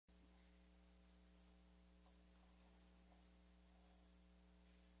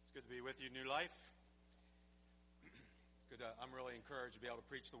be with you, New Life. I'm really encouraged to be able to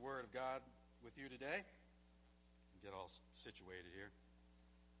preach the Word of God with you today. Get all situated here.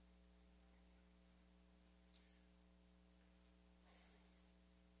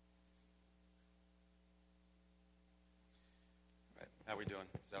 All right, how we doing?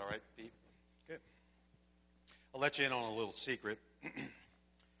 Is that all right, Pete? Good. I'll let you in on a little secret.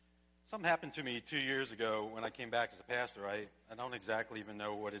 Something happened to me 2 years ago when I came back as a pastor. I don't exactly even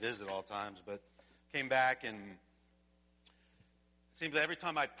know what it is at all times, but came back, and it seems that every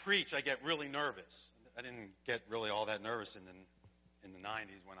time I preach, I get really nervous. I didn't get really all that nervous in the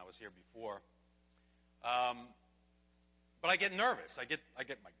 90s when I was here before. But I get nervous. I get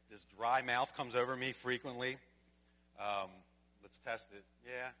this dry mouth comes over me frequently. Let's test it.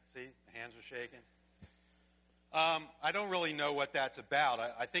 Yeah, see, the hands are shaking. I don't really know what that's about.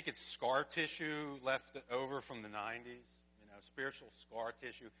 I think it's scar tissue left over from the 90s, spiritual scar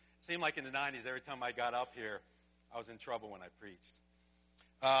tissue. It seemed like in the 90s, every time I got up here, I was in trouble when I preached.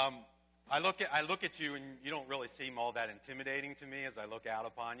 I look at you, and you don't really seem all that intimidating to me as I look out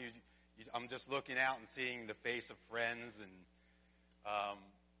upon you. I'm just looking out and seeing the face of friends, and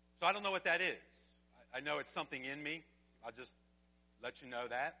so I don't know what that is. I know it's something in me. I'll just let you know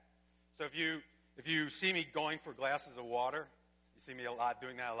that. So if you see me going for glasses of water, you see me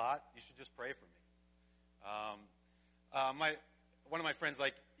doing that a lot, you should just pray for me. One of my friends,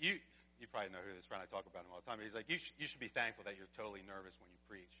 you probably know who this friend, I talk about him all the time, but he's like, you should be thankful that you're totally nervous when you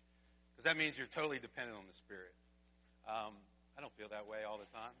preach, because that means you're totally dependent on the Spirit. I don't feel that way all the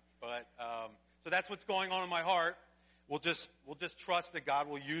time, but so that's what's going on in my heart. We'll just trust that God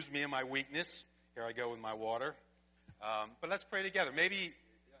will use me in my weakness. Here I go with my water. But let's pray together. Maybe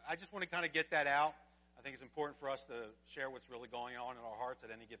I just want to kind of get that out. I think it's important for us to share what's really going on in our hearts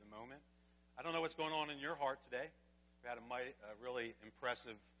at any given moment. I don't know what's going on in your heart today. We had a really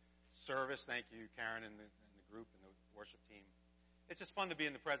impressive service. Thank you, Karen, and the group and the worship team. It's just fun to be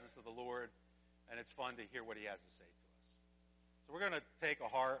in the presence of the Lord, and it's fun to hear what He has to say to us. So we're going to take a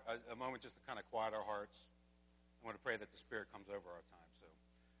moment just to kind of quiet our hearts. I want to pray that the Spirit comes over our time. So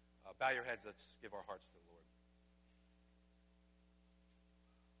bow your heads. Let's give our hearts to the Lord.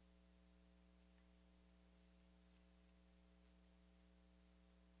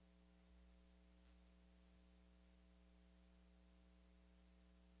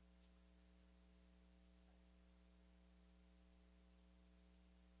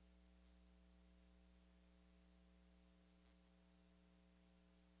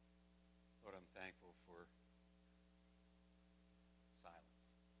 I'm thankful for silence.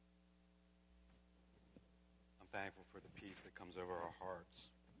 I'm thankful for the peace that comes over our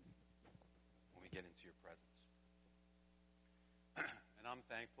hearts when we get into your presence. And I'm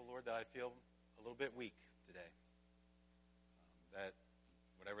thankful, Lord, that I feel a little bit weak today. That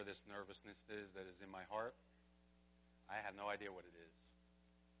whatever this nervousness is that is in my heart, I have no idea what it is.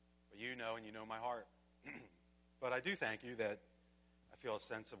 But you know, and you know my heart. But I do thank you that I feel a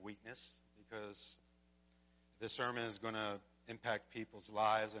sense of weakness, because this sermon is going to impact people's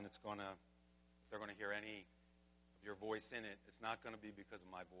lives, and if they're going to hear any of your voice in it, it's not going to be because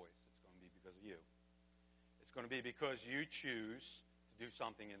of my voice. It's going to be because of you. It's going to be because you choose to do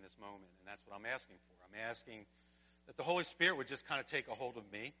something in this moment, and that's what I'm asking for. I'm asking that the Holy Spirit would just kind of take a hold of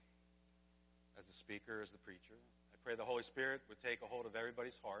me as the speaker, as the preacher. I pray the Holy Spirit would take a hold of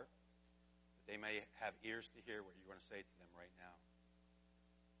everybody's heart, that they may have ears to hear what you're going to say to them right now.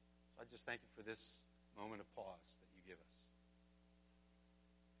 I just thank you for this moment of pause that you give us.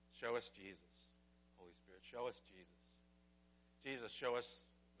 Show us Jesus, Holy Spirit. Show us Jesus. Jesus, show us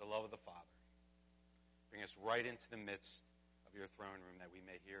the love of the Father. Bring us right into the midst of your throne room that we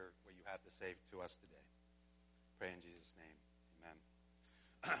may hear what you have to say to us today. Pray in Jesus' name. Amen.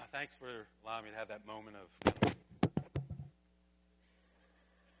 Thanks for allowing me to have that moment of...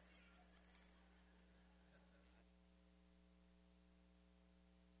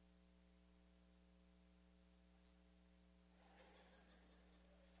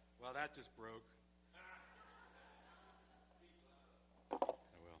 Well, that just broke. I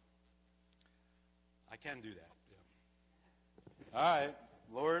will. I can do that. Yeah. All right,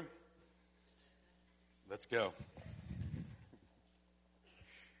 Lord, let's go.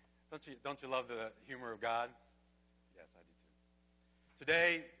 Don't you love the humor of God? Yes, I do too.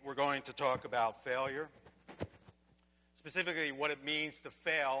 Today, we're going to talk about failure, specifically what it means to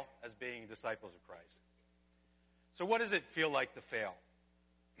fail as being disciples of Christ. So what does it feel like to fail?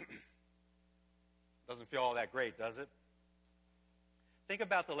 Doesn't feel all that great, does it? Think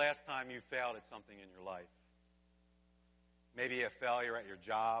about the last time you failed at something in your life. Maybe a failure at your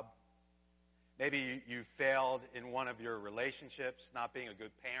job. Maybe you failed in one of your relationships, not being a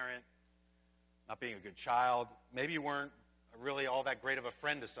good parent, not being a good child. Maybe you weren't really all that great of a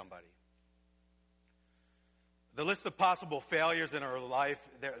friend to somebody. The list of possible failures in our life,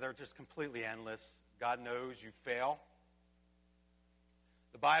 they're just completely endless. God knows you fail.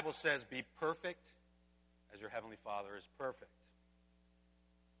 The Bible says, be perfect as your Heavenly Father is perfect.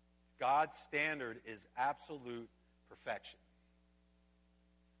 God's standard is absolute perfection.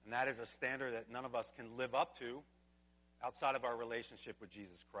 And that is a standard that none of us can live up to outside of our relationship with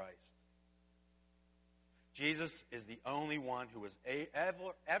Jesus Christ. Jesus is the only one who was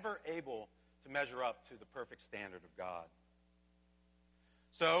ever able to measure up to the perfect standard of God.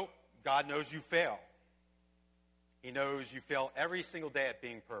 So, God knows you fail. He knows you fail every single day at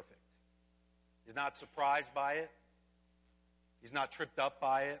being perfect. He's not surprised by it. He's not tripped up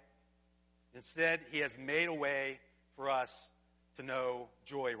by it. Instead, he has made a way for us to know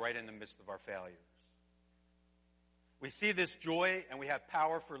joy right in the midst of our failures. We see this joy and we have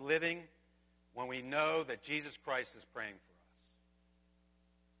power for living when we know that Jesus Christ is praying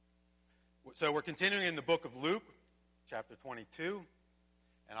for us. So we're continuing in the book of Luke, chapter 22,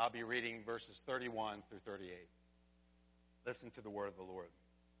 and I'll be reading verses 31 through 38. Listen to the word of the Lord.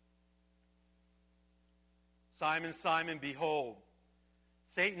 Simon, Simon, behold,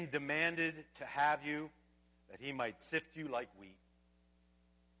 Satan demanded to have you that he might sift you like wheat.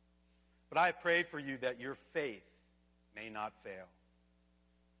 But I have prayed for you that your faith may not fail.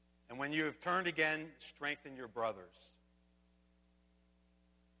 And when you have turned again, strengthen your brothers.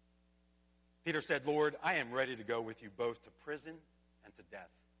 Peter said, Lord, I am ready to go with you both to prison and to death.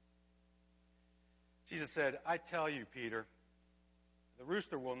 Jesus said, I tell you, Peter, the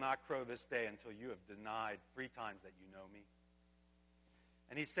rooster will not crow this day until you have denied 3 times that you know me.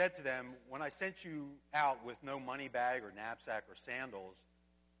 And he said to them, when I sent you out with no money bag or knapsack or sandals,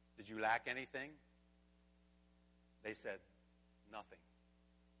 did you lack anything? They said, nothing.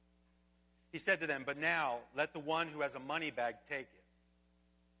 He said to them, but now let the one who has a money bag take it,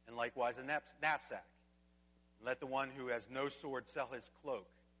 and likewise a knapsack. Let the one who has no sword sell his cloak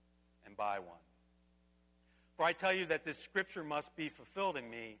and buy one. For I tell you that this scripture must be fulfilled in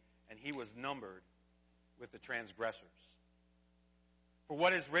me, and he was numbered with the transgressors. For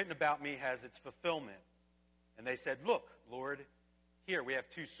what is written about me has its fulfillment. And they said, look, Lord, here we have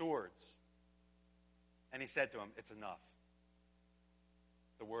 2 swords. And he said to them, it's enough.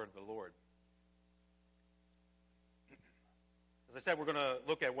 The word of the Lord. As I said, we're going to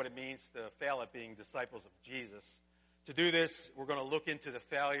look at what it means to fail at being disciples of Jesus. To do this, we're going to look into the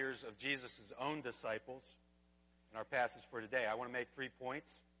failures of Jesus' own disciples in our passage for today. I want to make 3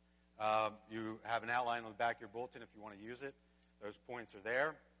 points. You have an outline on the back of your bulletin if you want to use it. Those points are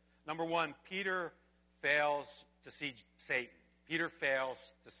there. Number 1, Peter fails to see Satan. Peter fails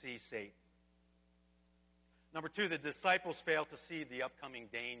to see Satan. Number 2, the disciples fail to see the upcoming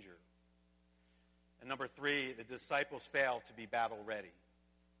danger. And number 3, the disciples fail to be battle ready.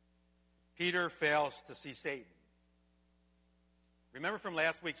 Peter fails to see Satan. Remember from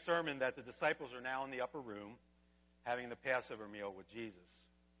last week's sermon that the disciples are now in the upper room having the Passover meal with Jesus.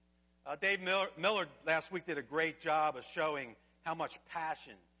 Dave Miller last week did a great job of showing how much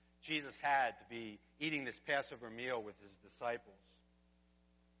passion Jesus had to be eating this Passover meal with his disciples.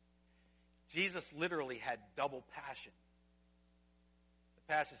 Jesus literally had double passion.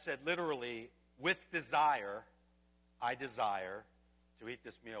 The passage said literally, with desire, I desire to eat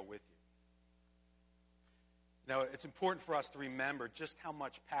this meal with you. Now, it's important for us to remember just how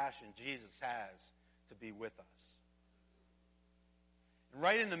much passion Jesus has to be with us. And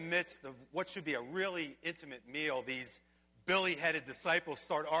right in the midst of what should be a really intimate meal, these billy-headed disciples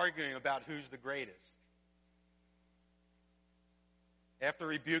start arguing about who's the greatest. After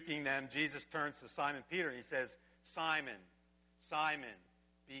rebuking them, Jesus turns to Simon Peter and he says, Simon, Simon,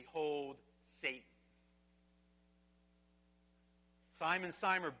 behold Satan. Simon,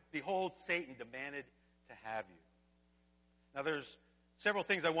 Simon, behold Satan demanded to have you. Now there's several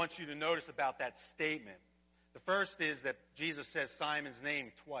things I want you to notice about that statement. The first is that Jesus says Simon's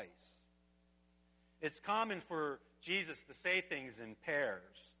name twice. It's common for Jesus to say things in pairs.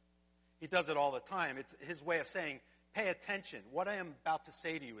 He does it all the time. It's his way of saying, pay attention. What I am about to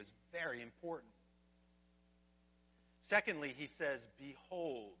say to you is very important. Secondly, he says,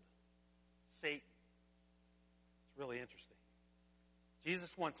 behold Satan. It's really interesting.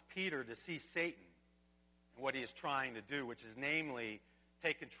 Jesus wants Peter to see Satan and what he is trying to do, which is namely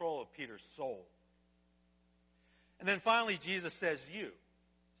take control of Peter's soul. And then finally, Jesus says you.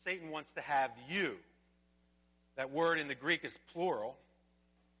 Satan wants to have you. That word in the Greek is plural.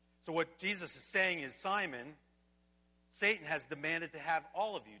 So what Jesus is saying is, Simon, Satan has demanded to have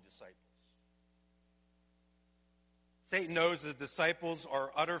all of you disciples. Satan knows the disciples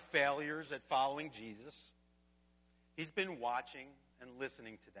are utter failures at following Jesus. He's been watching and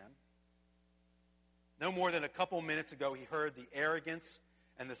listening to them. No more than a couple minutes ago, he heard the arrogance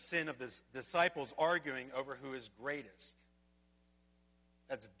and the sin of the disciples arguing over who is greatest.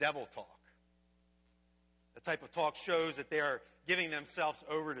 That's devil talk. The type of talk shows that they are giving themselves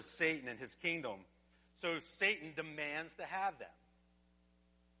over to Satan and his kingdom. So Satan demands to have them.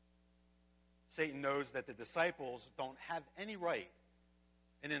 Satan knows that the disciples don't have any right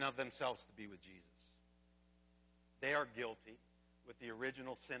in and of themselves to be with Jesus. They are guilty. With the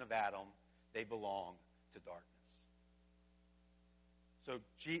original sin of Adam, they belong to darkness. So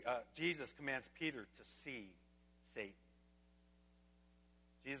Jesus commands Peter to see Satan.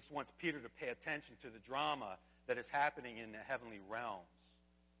 Jesus wants Peter to pay attention to the drama that is happening in the heavenly realms.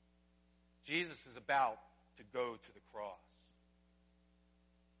 Jesus is about to go to the cross.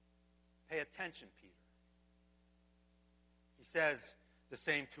 Pay attention, Peter. He says the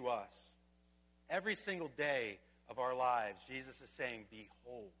same to us. Every single day of our lives, Jesus is saying,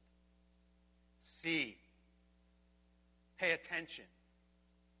 behold, see, pay attention.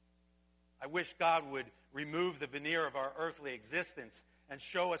 I wish God would remove the veneer of our earthly existence and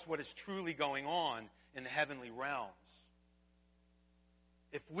show us what is truly going on in the heavenly realms.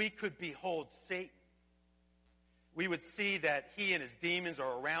 If we could behold Satan, we would see that he and his demons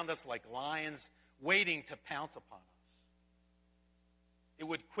are around us like lions waiting to pounce upon us. It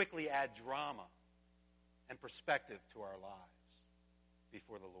would quickly add drama and perspective to our lives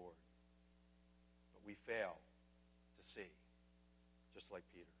before the Lord. But we fail to see, just like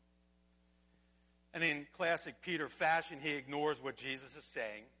Peter. And in classic Peter fashion, he ignores what Jesus is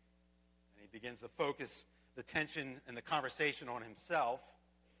saying, and he begins to focus the tension and the conversation on himself,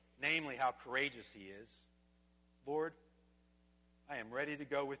 namely how courageous he is. Lord, I am ready to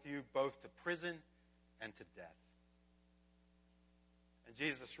go with you both to prison and to death. And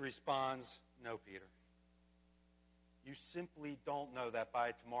Jesus responds, no, Peter. You simply don't know that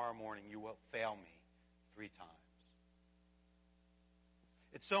by tomorrow morning you will fail me 3 times.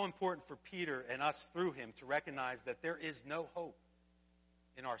 It's so important for Peter and us through him to recognize that there is no hope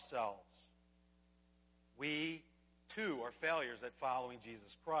in ourselves. We, too, are failures at following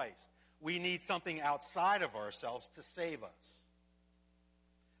Jesus Christ. We need something outside of ourselves to save us.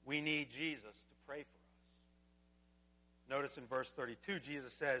 We need Jesus to pray for us. Notice in verse 32,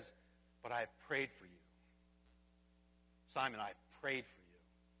 Jesus says, but I have prayed for you. Simon, I have prayed for you.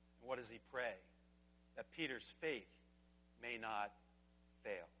 And what does he pray? That Peter's faith may not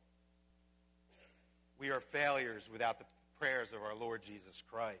fail. We are failures without the prayers of our Lord Jesus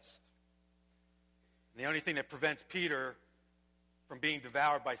Christ. And the only thing that prevents Peter from being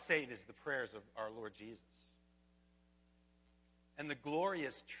devoured by Satan is the prayers of our Lord Jesus. And the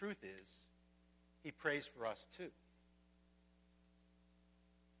glorious truth is, he prays for us too.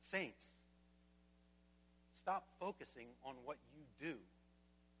 Saints, stop focusing on what you do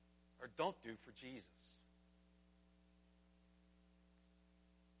or don't do for Jesus.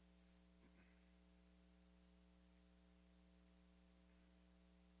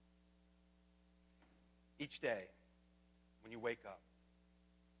 Each day, when you wake up,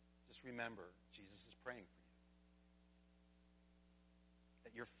 just remember Jesus is praying for you.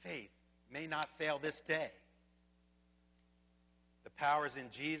 That your faith may not fail this day. The power is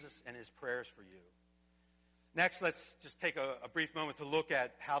in Jesus and his prayers for you. Next, let's just take a brief moment to look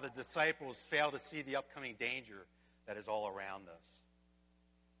at how the disciples fail to see the upcoming danger that is all around us.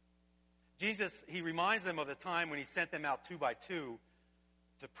 Jesus, he reminds them of the time when he sent them out 2 by 2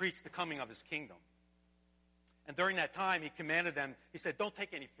 to preach the coming of his kingdom. And during that time, he commanded them, he said, don't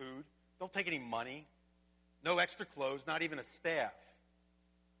take any food, don't take any money, no extra clothes, not even a staff.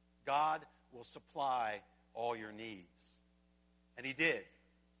 God will supply all your needs. And he did.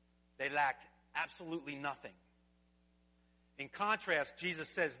 They lacked absolutely nothing. In contrast, Jesus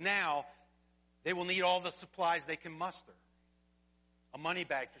says now they will need all the supplies they can muster. A money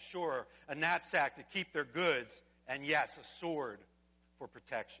bag for sure, a knapsack to keep their goods, and yes, a sword for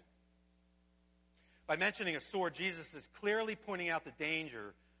protection. By mentioning a sword, Jesus is clearly pointing out the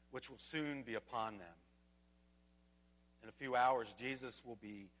danger which will soon be upon them. In a few hours, Jesus will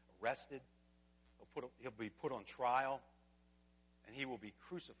be arrested, he'll be put on trial, and he will be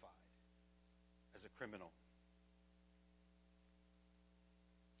crucified as a criminal.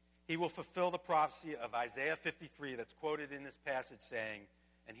 He will fulfill the prophecy of Isaiah 53 that's quoted in this passage saying,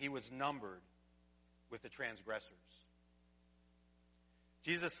 and he was numbered with the transgressors.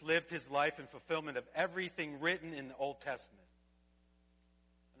 Jesus lived his life in fulfillment of everything written in the Old Testament.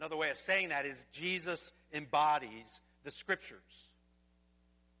 Another way of saying that is Jesus embodies the Scriptures.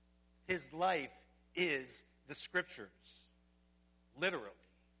 His life is the Scriptures, literally.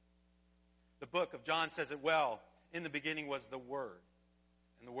 The book of John says it well. In the beginning was the Word,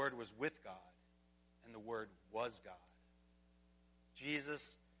 and the Word was with God, and the Word was God.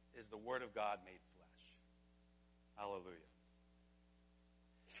 Jesus is the Word of God made flesh. Hallelujah.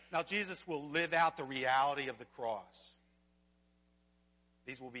 Now, Jesus will live out the reality of the cross.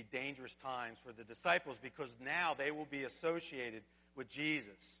 These will be dangerous times for the disciples because now they will be associated with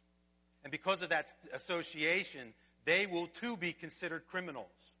Jesus. And because of that association, they will too be considered criminals.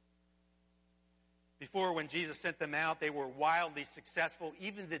 Before, when Jesus sent them out, they were wildly successful.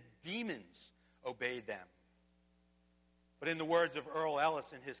 Even the demons obeyed them. But in the words of Earl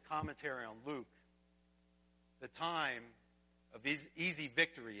Ellis in his commentary on Luke, the time of easy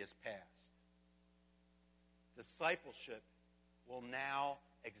victory is past. Discipleship will now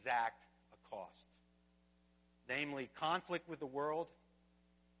exact a cost, namely conflict with the world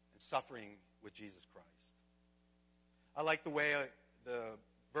and suffering with Jesus Christ. I like the way the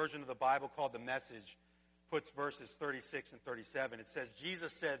version of the Bible called The Message puts verses 36 and 37. It says,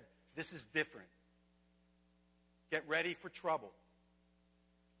 Jesus said, this is different. Get ready for trouble.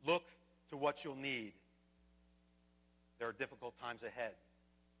 Look to what you'll need. There are difficult times ahead.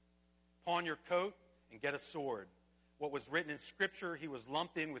 Pawn your coat and get a sword. What was written in Scripture, he was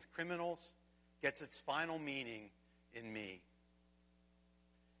lumped in with criminals, gets its final meaning in me.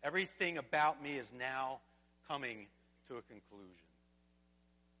 Everything about me is now coming to a conclusion.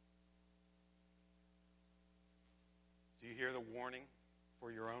 Do you hear the warning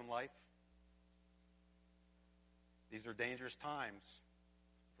for your own life? These are dangerous times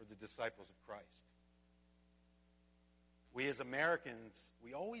for the disciples of Christ. We as Americans,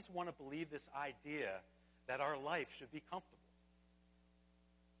 we always want to believe this idea that our life should be comfortable.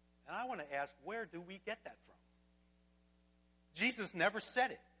 And I want to ask, where do we get that from? Jesus never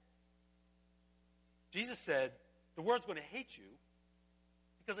said it. Jesus said, the world's going to hate you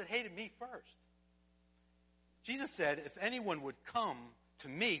because it hated me first. Jesus said, if anyone would come to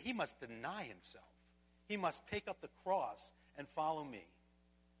me, he must deny himself. He must take up the cross and follow me.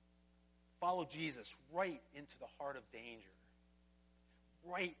 Follow Jesus right into the heart of danger,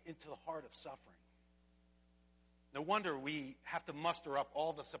 right into the heart of suffering. No wonder we have to muster up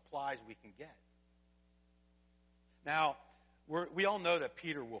all the supplies we can get. Now, we all know that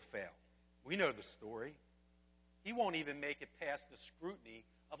Peter will fail. We know the story. He won't even make it past the scrutiny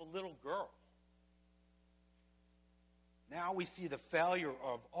of a little girl. Now we see the failure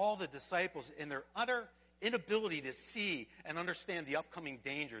of all the disciples in their utter inability to see and understand the upcoming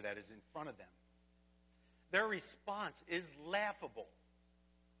danger that is in front of them. Their response is laughable.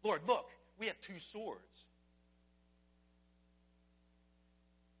 Lord, look, we have two swords.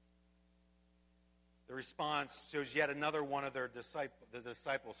 The response shows yet another one of the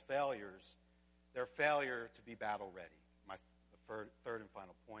disciples' failures, their failure to be battle ready. The third and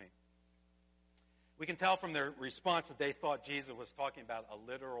final point. We can tell from their response that they thought Jesus was talking about a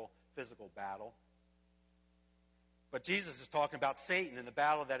literal physical battle. But Jesus is talking about Satan and the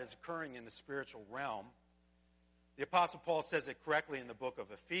battle that is occurring in the spiritual realm. The Apostle Paul says it correctly in the book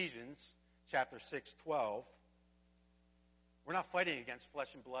of Ephesians, chapter 6:12. We're not fighting against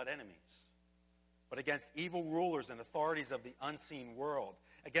flesh and blood enemies, but against evil rulers and authorities of the unseen world,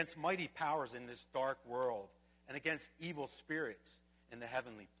 against mighty powers in this dark world, and against evil spirits in the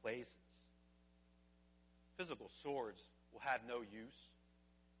heavenly places. Physical swords will have no use.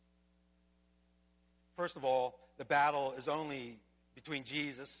 First of all, the battle is only between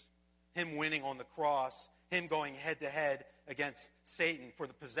Jesus, him winning on the cross, him going head-to-head against Satan for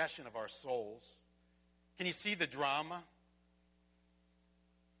the possession of our souls. Can you see the drama?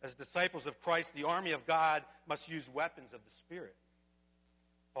 As disciples of Christ, the army of God must use weapons of the Spirit.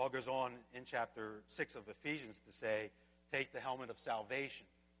 Paul goes on in chapter 6 of Ephesians to say, take the helmet of salvation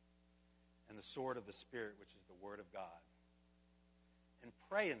and the sword of the Spirit, which is the Word of God. And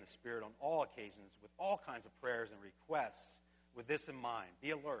pray in the Spirit on all occasions with all kinds of prayers and requests with this in mind. Be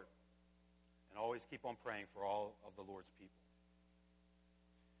alert and always keep on praying for all of the Lord's people.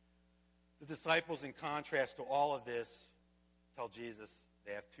 The disciples, in contrast to all of this, tell Jesus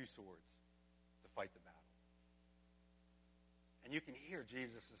they have two swords to fight the battle. And you can hear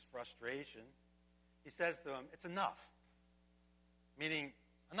Jesus' frustration. He says to them, it's enough. Meaning,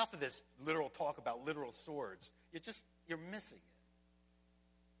 enough of this literal talk about literal swords. You're missing it.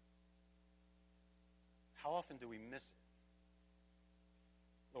 How often do we miss it?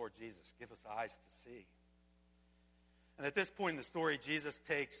 Lord Jesus, give us eyes to see. And at this point in the story, Jesus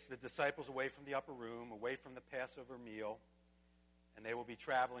takes the disciples away from the upper room, away from the Passover meal, and they will be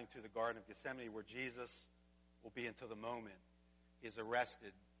traveling to the Garden of Gethsemane, where Jesus will be until the moment he is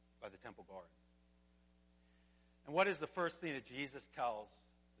arrested by the temple guard. And what is the first thing that Jesus tells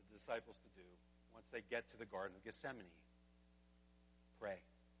the disciples to do once they get to the Garden of Gethsemane? Pray.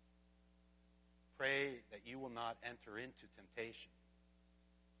 Pray that you will not enter into temptation.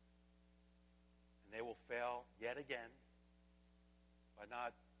 And they will fail yet again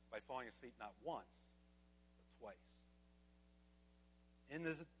by falling asleep not once, but twice. In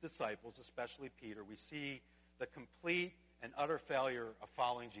the disciples, especially Peter, we see the complete and utter failure of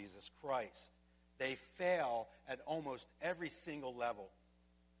following Jesus Christ. They fail at almost every single level.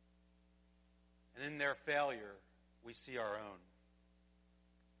 And in their failure, we see our own.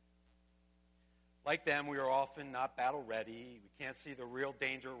 Like them, we are often not battle ready. We can't see the real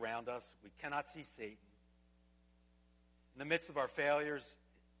danger around us. We cannot see Satan. In the midst of our failures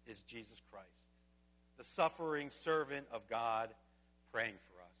is Jesus Christ, the suffering servant of God, praying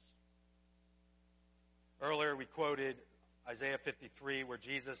for us. Earlier we quoted Isaiah 53, where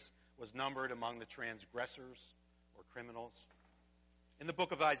Jesus was numbered among the transgressors or criminals. In the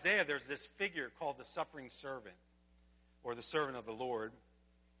book of Isaiah, there's this figure called the suffering servant, or the servant of the Lord.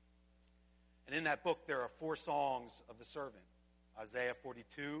 And in that book, there are 4 songs of the servant. Isaiah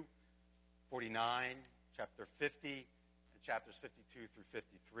 42, 49, chapter 50, and chapters 52 through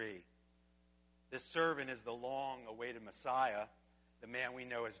 53. This servant is the long-awaited Messiah, the man we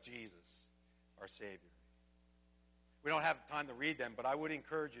know as Jesus, our Savior. We don't have time to read them, but I would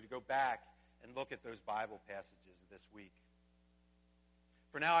encourage you to go back and look at those Bible passages this week.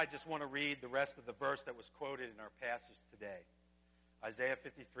 For now, I just want to read the rest of the verse that was quoted in our passage today. Isaiah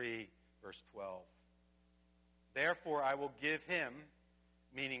 53, verse 12. Therefore, I will give him,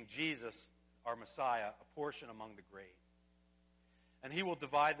 meaning Jesus, our Messiah, a portion among the great. And he will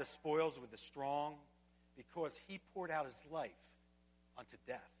divide the spoils with the strong, because he poured out his life unto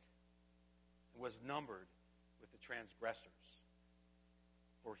death and was numbered with the transgressors.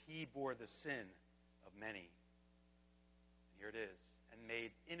 For he bore the sin of many. Here it is. And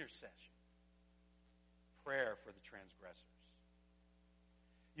made intercession, prayer for the transgressors.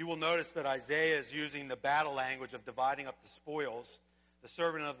 You will notice that Isaiah is using the battle language of dividing up the spoils. The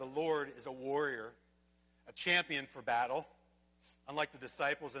servant of the Lord is a warrior, a champion for battle. Unlike the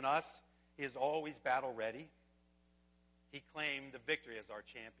disciples and us, he is always battle ready. He claimed the victory as our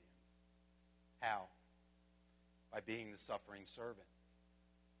champion. How? By being the suffering servant.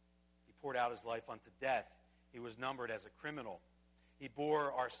 He poured out his life unto death. He was numbered as a criminal. He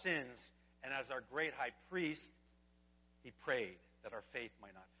bore our sins, and as our great high priest, he prayed that our faith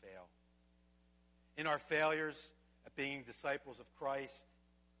might not fail. In our failures at being disciples of Christ,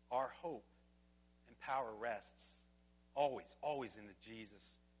 our hope and power rests always, always in the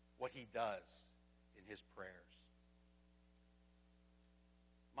Jesus, what he does in his prayers.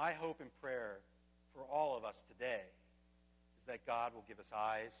 My hope and prayer for all of us today is that God will give us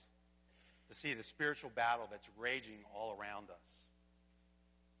eyes to see the spiritual battle that's raging all around us,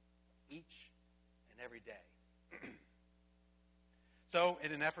 each and every day. So,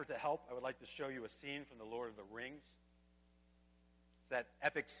 in an effort to help, I would like to show you a scene from The Lord of the Rings. It's that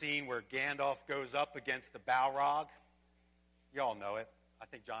epic scene where Gandalf goes up against the Balrog. You all know it. I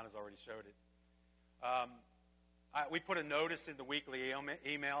think John has already showed it. We put a notice in the weekly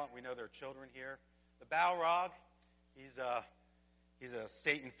email. We know there are children here. The Balrog, he's a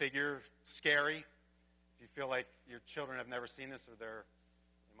Satan figure, scary. If you feel like your children have never seen this or they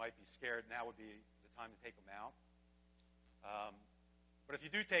might be scared, now would be the time to take them out. But if you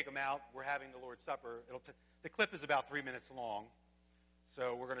do take them out, we're having the Lord's Supper. The clip is about 3 minutes long,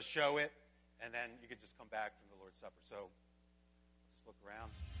 so we're going to show it, and then you can just come back from the Lord's Supper. So let's look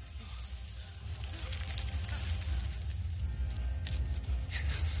around.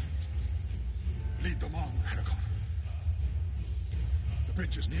 Lead them on, Aragorn. The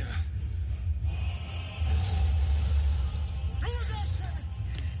bridge is near. Do as I say!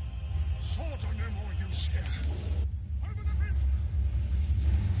 Swords are no more use here. Over the bridge!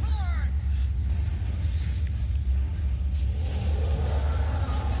 Fly!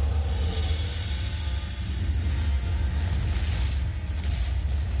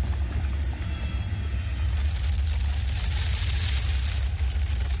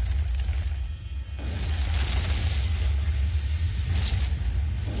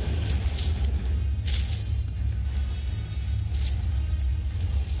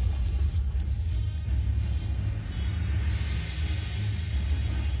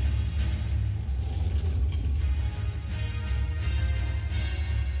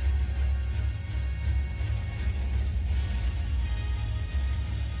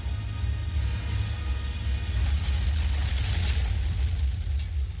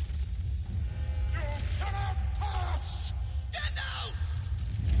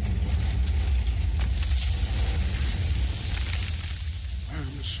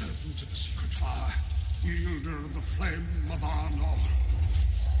 to the secret fire, wielder of the flame of Arnor.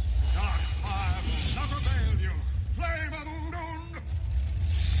 Dark fire will never fail you, flame of Udun!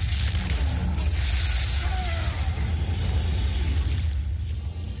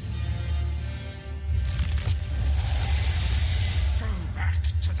 Go back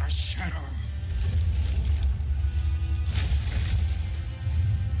to the shadow.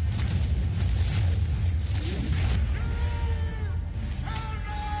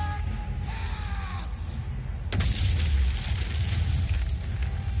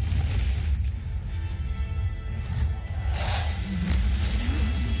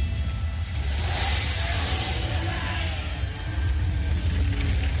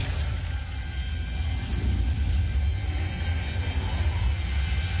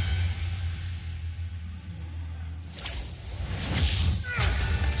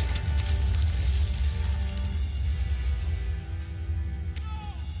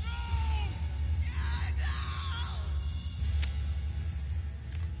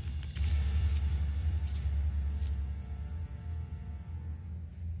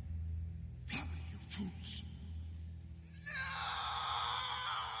 Fools.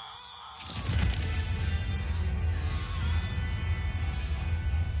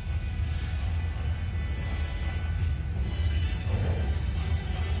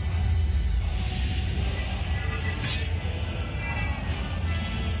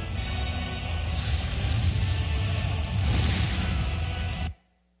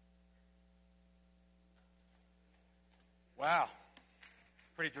 Wow.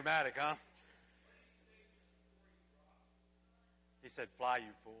 Pretty dramatic, huh? He said, fly, you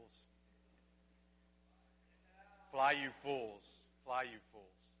fools. Fly, you fools. Fly, you fools.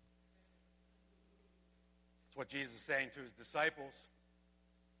 That's what Jesus is saying to his disciples.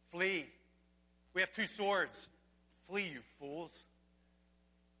 Flee. We have two swords. Flee, you fools.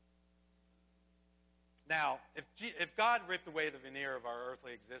 Now, if God ripped away the veneer of our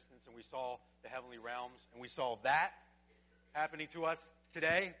earthly existence and we saw the heavenly realms and we saw that happening to us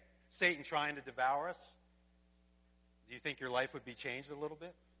today, Satan trying to devour us, do you think your life would be changed a little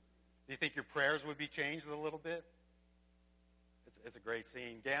bit? Do you think your prayers would be changed a little bit? It's a great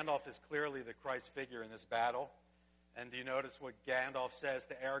scene. Gandalf is clearly the Christ figure in this battle. And do you notice what Gandalf says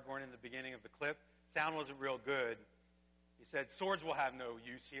to Aragorn in the beginning of the clip? Sound wasn't real good. He said, swords will have no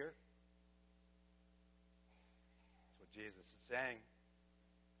use here. That's what Jesus is saying.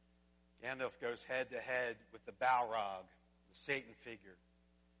 Gandalf goes head to head with the Balrog, the Satan figure,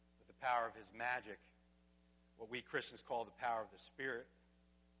 with the power of his magic, what we Christians call the power of the Spirit.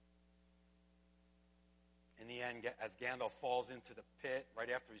 In the end, as Gandalf falls into the pit, right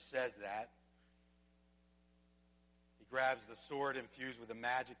after he says that, he grabs the sword infused with the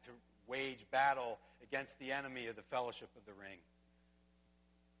magic to wage battle against the enemy of the Fellowship of the Ring.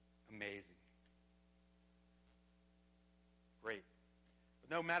 Amazing. Great.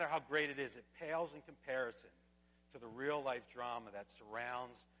 But no matter how great it is, it pales in comparison to the real-life drama that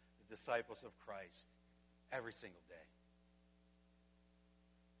surrounds the disciples of Christ every single day.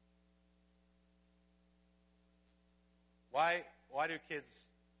 Why do kids,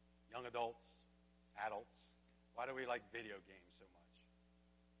 young adults, adults, why do we like video games so much?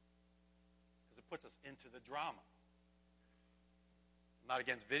 Because it puts us into the drama. I'm not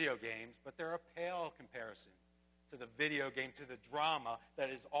against video games, but they're a pale comparison to the video game, to the drama that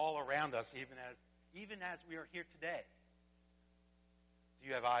is all around us, even as we are here today. Do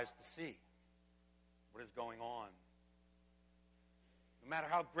you have eyes to see what is going on? No matter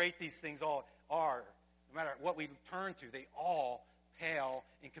how great these things all are, no matter what we turn to, they all pale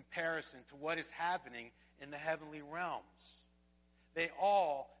in comparison to what is happening in the heavenly realms. They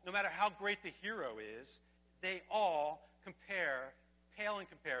all, no matter how great the hero is, they all pale in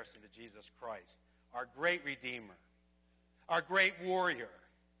comparison to Jesus Christ, our great Redeemer, our great warrior,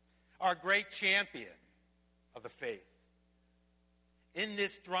 our great champion of the faith. In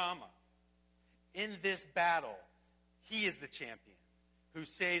this drama, in this battle, he is the champion who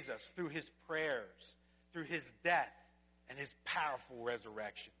saves us through his prayers, through his death, and his powerful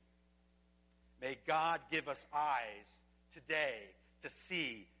resurrection. May God give us eyes today to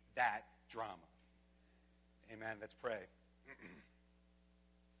see that drama. Amen. Let's pray.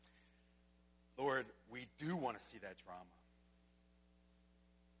 Lord, we do want to see that drama.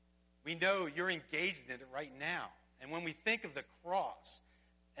 We know you're engaged in it right now. And when we think of the cross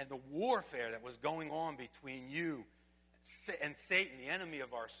and the warfare that was going on between you and Satan, the enemy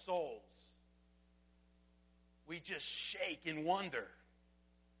of our souls, we just shake in wonder,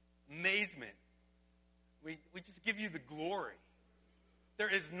 amazement. We just give you the glory. There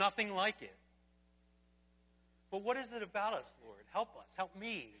is nothing like it. But what is it about us, Lord? Help us. Help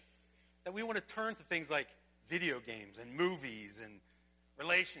me That we want to turn to things like video games and movies and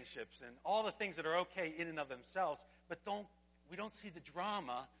relationships and all the things that are okay in and of themselves, but we don't see the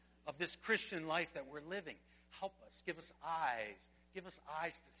drama of this Christian life that we're living. Help us. Give us eyes. Give us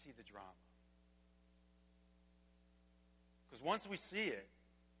eyes to see the drama. Because once we see it,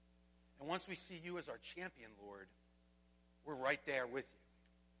 and once we see you as our champion, Lord, we're right there with you.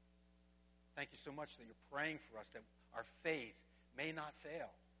 Thank you so much that you're praying for us, that our faith may not fail.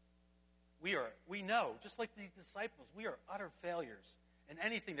 We know, just like these disciples, we are utter failures in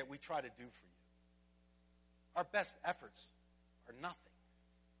anything that we try to do for you. Our best efforts are nothing.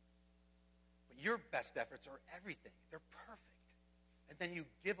 But your best efforts are everything. They're perfect. And then you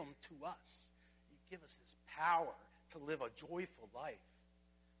give them to us. You give us this power to live a joyful life,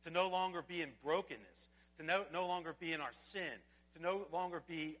 to no longer be in brokenness, to no longer be in our sin, to no longer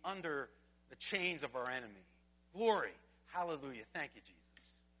be under the chains of our enemy. Glory. Hallelujah. Thank you, Jesus.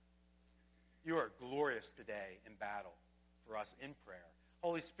 You are glorious today in battle for us in prayer.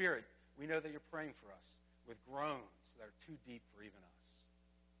 Holy Spirit, we know that you're praying for us with groans that are too deep for even us.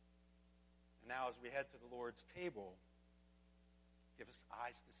 And now as we head to the Lord's table, give us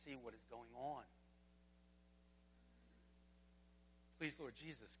eyes to see what is going on. Please, Lord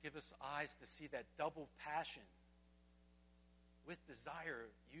Jesus, give us eyes to see that double passion with desire.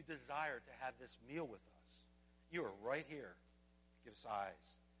 You desire to have this meal with us. You are right here to give us eyes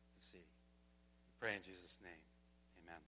to see. We pray in Jesus' name.